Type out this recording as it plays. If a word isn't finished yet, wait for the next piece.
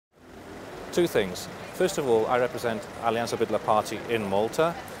Two things. First of all, I represent Alianza Bidla Party in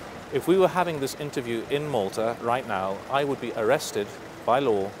Malta. If we were having this interview in Malta right now, I would be arrested by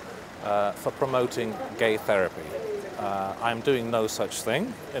law for promoting gay therapy. I'm doing no such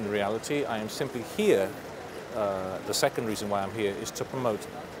thing in reality. I am simply here. The second reason why I'm here is to promote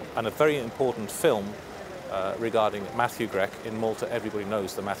a very important film regarding Matthew Grech. In Malta, everybody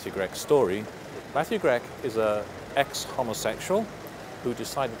knows the Matthew Grech story. Matthew Grech is an ex-homosexual who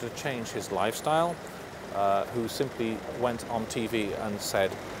decided to change his lifestyle, who simply went on TV and said,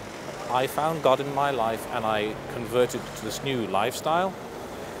 I found God in my life and I converted to this new lifestyle.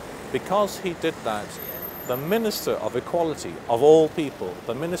 Because he did that, the Minister of Equality, of all people,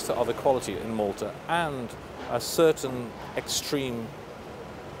 the Minister of Equality in Malta and a certain extreme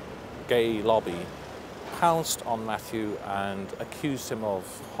gay lobby pounced on Matthew and accused him of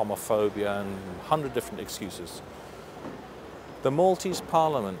homophobia and 100 different excuses. The Maltese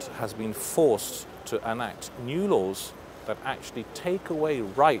Parliament has been forced to enact new laws that actually take away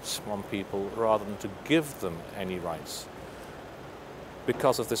rights from people rather than to give them any rights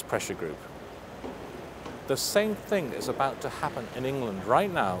because of this pressure group. The same thing is about to happen in England.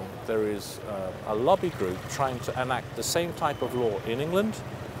 Right now, there is a lobby group trying to enact the same type of law in England.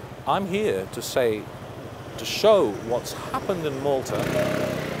 I'm here to show what's happened in Malta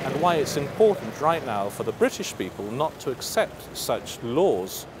and why it's important right now for the British people not to accept such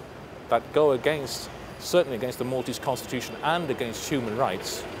laws that go certainly against the Maltese Constitution and against human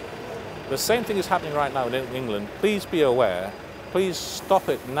rights. The same thing is happening right now in England. Please be aware. Please stop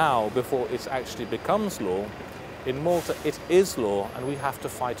it now before it actually becomes law. In Malta, it is law, and we have to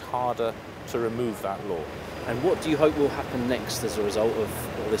fight harder to remove that law. And what do you hope will happen next as a result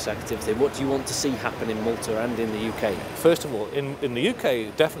of all this activity? What do you want to see happen in Malta and in the UK? First of all, in the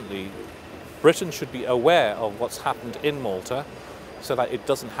UK, definitely, Britain should be aware of what's happened in Malta so that it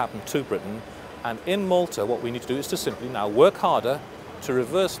doesn't happen to Britain. And in Malta, what we need to do is to simply now work harder to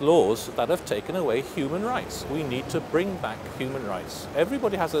reverse laws that have taken away human rights. We need to bring back human rights.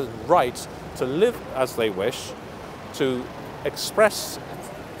 Everybody has a right to live as they wish, to express.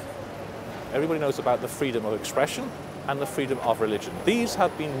 Everybody knows about the freedom of expression and the freedom of religion. These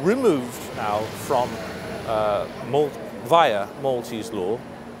have been removed now from via Maltese law.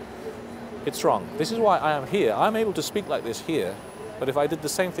 It's wrong. This is why I am here. I'm able to speak like this here, but if I did the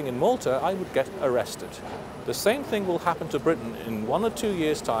same thing in Malta, I would get arrested. The same thing will happen to Britain in 1 or 2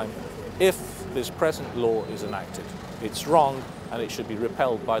 years' time if this present law is enacted. It's wrong and it should be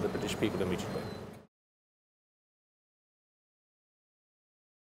repelled by the British people immediately.